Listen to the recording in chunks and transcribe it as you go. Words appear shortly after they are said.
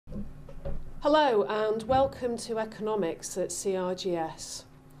Hello and welcome to Economics at CRGS.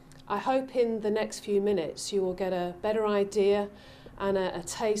 I hope in the next few minutes you will get a better idea and a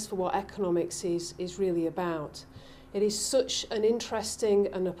taste for what economics is really about. It is such an interesting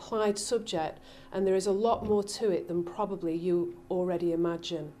and applied subject, and there is a lot more to it than probably you already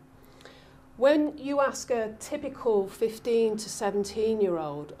imagine. When you ask a typical 15 to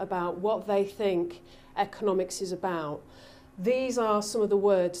 17-year-old about what they think economics is about, these are some of the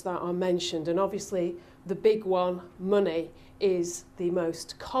words that are mentioned, and obviously the big one, money, is the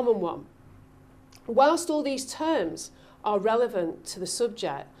most common one. Whilst all these terms are relevant to the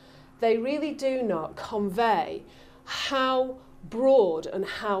subject, they really do not convey how broad and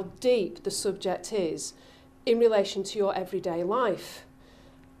how deep the subject is in relation to your everyday life.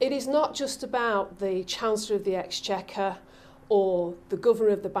 It is not just about the Chancellor of the Exchequer or the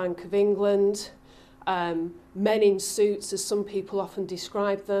Governor of the Bank of England, men in suits, as some people often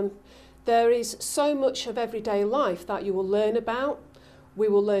describe them. There is so much of everyday life that you will learn about. We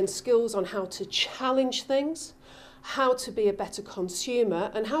will learn skills on how to challenge things, how to be a better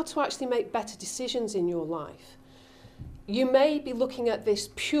consumer, and how to actually make better decisions in your life. You may be looking at this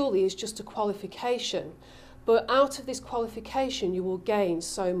purely as just a qualification, but out of this qualification you will gain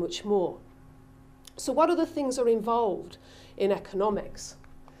so much more. So what other things are involved in economics?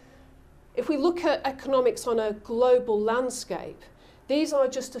 If we look at economics on a global landscape, these are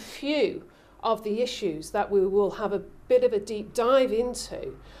just a few of the issues that we will have a bit of a deep dive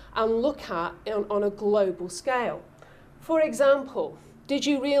into and look at on a global scale. For example, did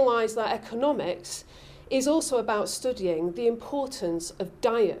you realise that economics is also about studying the importance of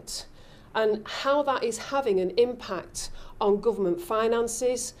diet and how that is having an impact on government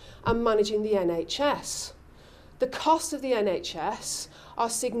finances and managing the NHS? The costs of the NHS are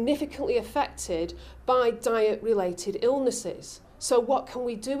significantly affected by diet-related illnesses. So what can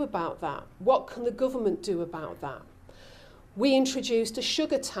we do about that? What can the government do about that? We introduced a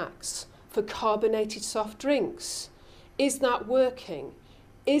sugar tax for carbonated soft drinks. Is that working?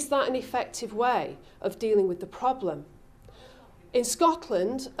 Is that an effective way of dealing with the problem? In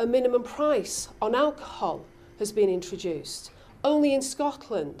Scotland, a minimum price on alcohol has been introduced. Only in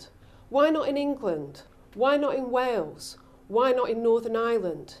Scotland. Why not in England? Why not in Wales? Why not in Northern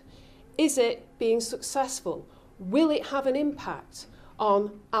Ireland? Is it being successful? Will it have an impact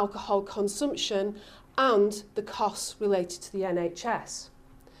on alcohol consumption and the costs related to the NHS?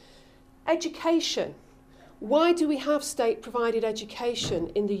 Education. Why do we have state-provided education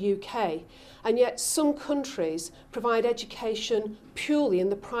in the UK, and yet some countries provide education purely in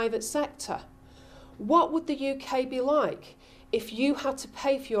the private sector? What would the UK be like if you had to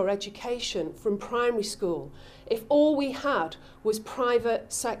pay for your education from primary school, if all we had was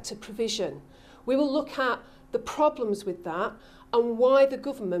private sector provision? We will look at the problems with that and why the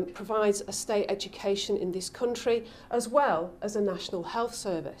government provides a state education in this country, as well as a national health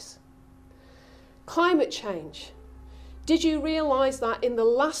service. Climate change. Did you realise that in the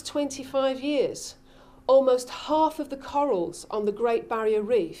last 25 years, almost half of the corals on the Great Barrier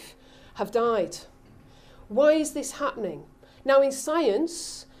Reef have died? Why is this happening? Now, in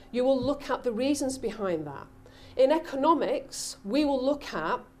science, you will look at the reasons behind that. In economics, we will look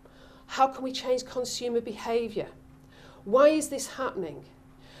at how can we change consumer behaviour? Why is this happening?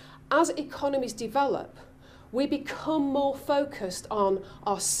 As economies develop, we become more focused on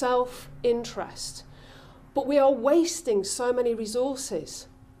our self-interest, but we are wasting so many resources.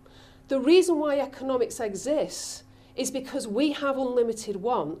 The reason why economics exists is because we have unlimited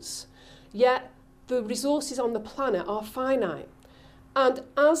wants, yet the resources on the planet are finite. And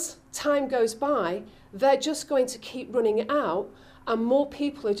as time goes by, they're just going to keep running out, and more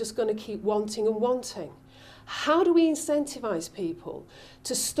people are just going to keep wanting and wanting. How do we incentivise people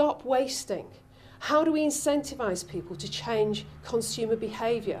to stop wasting? How do we incentivise people to change consumer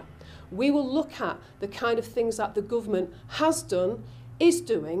behaviour? We will look at the kind of things that the government has done, is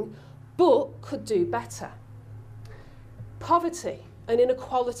doing, but could do better. Poverty and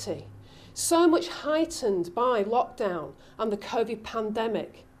inequality. So much heightened by lockdown and the COVID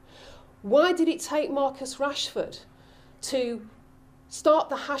pandemic. Why did it take Marcus Rashford to start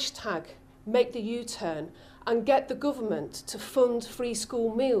the hashtag Make the U-turn and get the government to fund free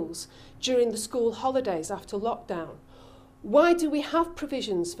school meals during the school holidays after lockdown? Why do we have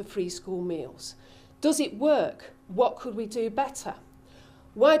provisions for free school meals? Does it work? What could we do better?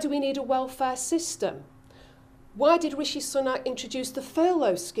 Why do we need a welfare system? Why did Rishi Sunak introduce the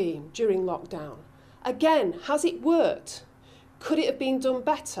furlough scheme during lockdown? Again, has it worked? Could it have been done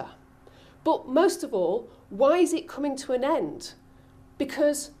better? But most of all, why is it coming to an end?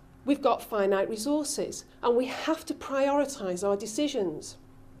 Because we've got finite resources and we have to prioritise our decisions.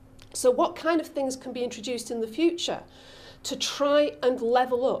 So what kind of things can be introduced in the future to try and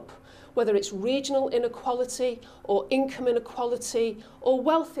level up, whether it's regional inequality or income inequality or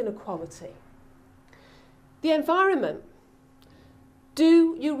wealth inequality? The environment.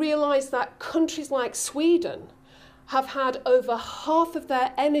 Do you realise that countries like Sweden have had over half of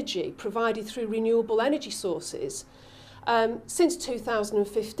their energy provided through renewable energy sources since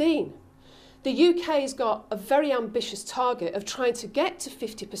 2015? The UK has got a very ambitious target of trying to get to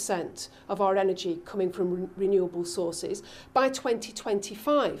 50% of our energy coming from renewable sources by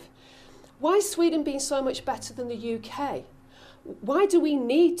 2025. Why is Sweden being so much better than the UK? Why do we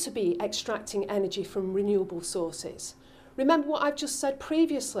need to be extracting energy from renewable sources? Remember what I've just said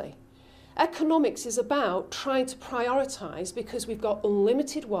previously. Economics is about trying to prioritise because we've got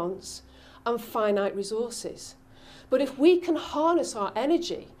unlimited wants and finite resources. But if we can harness our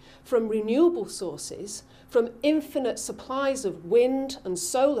energy from renewable sources, from infinite supplies of wind and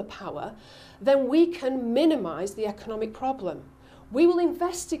solar power, then we can minimise the economic problem. We will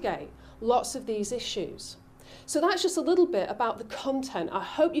investigate lots of these issues. So that's just a little bit about the content. I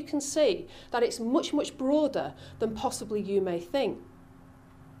hope you can see that it's much, much broader than possibly you may think.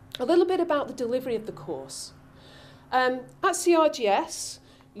 A little bit about the delivery of the course. At CRGS,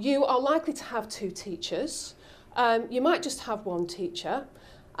 you are likely to have 2 teachers. You might just have 1 teacher.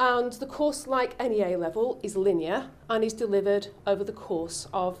 And the course, like any A-level, is linear and is delivered over the course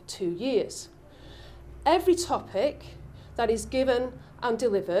of 2 years. Every topic that is given and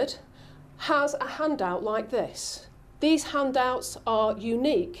delivered has a handout like this. These handouts are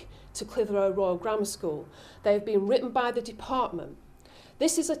unique to Clitheroe Royal Grammar School. They have been written by the department.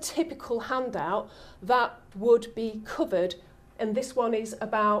 This is a typical handout that would be covered, and this one is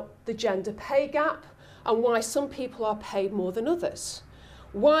about the gender pay gap and why some people are paid more than others.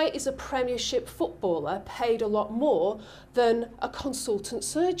 Why is a Premiership footballer paid a lot more than a consultant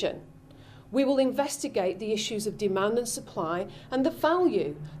surgeon? We will investigate the issues of demand and supply and the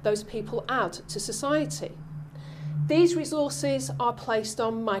value those people add to society. These resources are placed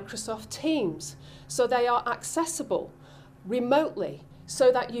on Microsoft Teams, so they are accessible remotely,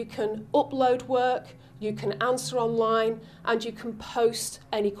 so that you can upload work, you can answer online, and you can post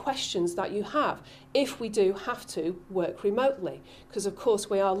any questions that you have if we do have to work remotely, because of course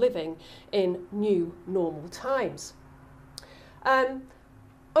we are living in new normal times.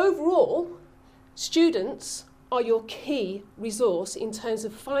 Overall, students are your key resource in terms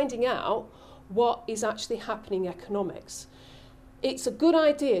of finding out what is actually happening in economics. It's a good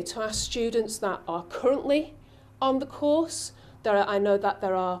idea to ask students that are currently on the course. I know that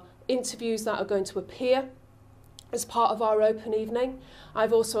there are interviews that are going to appear as part of our open evening.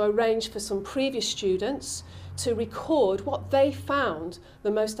 I've also arranged for some previous students to record what they found the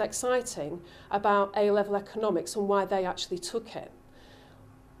most exciting about A-level economics and why they actually took it.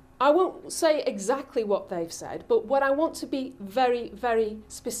 I won't say exactly what they've said, but what I want to be very, very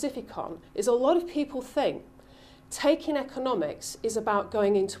specific on is a lot of people think taking economics is about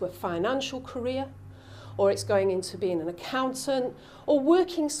going into a financial career, or it's going into being an accountant, or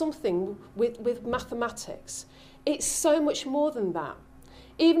working something with mathematics. It's so much more than that.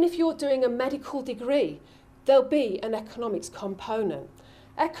 Even if you're doing a medical degree, there'll be an economics component.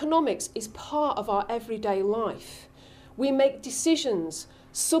 Economics is part of our everyday life. We make decisions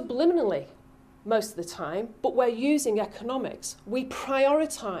subliminally most of the time, but we're using economics. We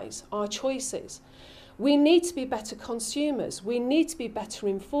prioritise our choices. We need to be better consumers. We need to be better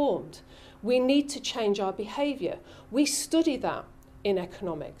informed. We need to change our behaviour. We study that in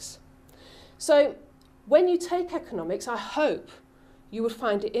economics. So when you take economics, I hope you would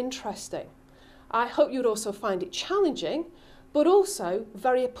find it interesting. I hope you would also find it challenging, but also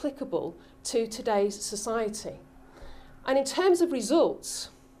very applicable to today's society. And in terms of results,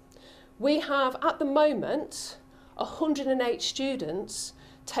 we have at the moment 108 students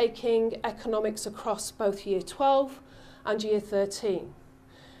taking economics across both year 12 and year 13.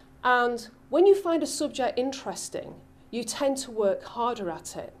 And when you find a subject interesting, you tend to work harder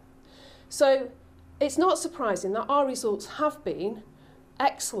at it. So it's not surprising that our results have been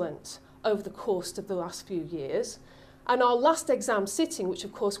excellent over the course of the last few years. And our last exam sitting, which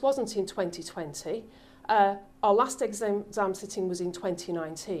of course wasn't in 2020, our last exam sitting was in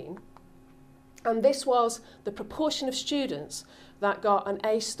 2019. And this was the proportion of students that got an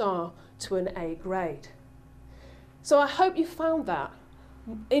A star to an A grade. So I hope you found that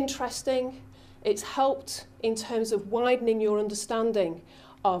interesting. It's helped in terms of widening your understanding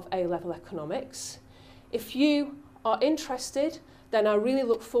of A-level economics. If you are interested, then I really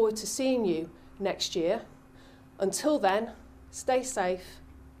look forward to seeing you next year. Until then, stay safe,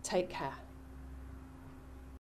 take care.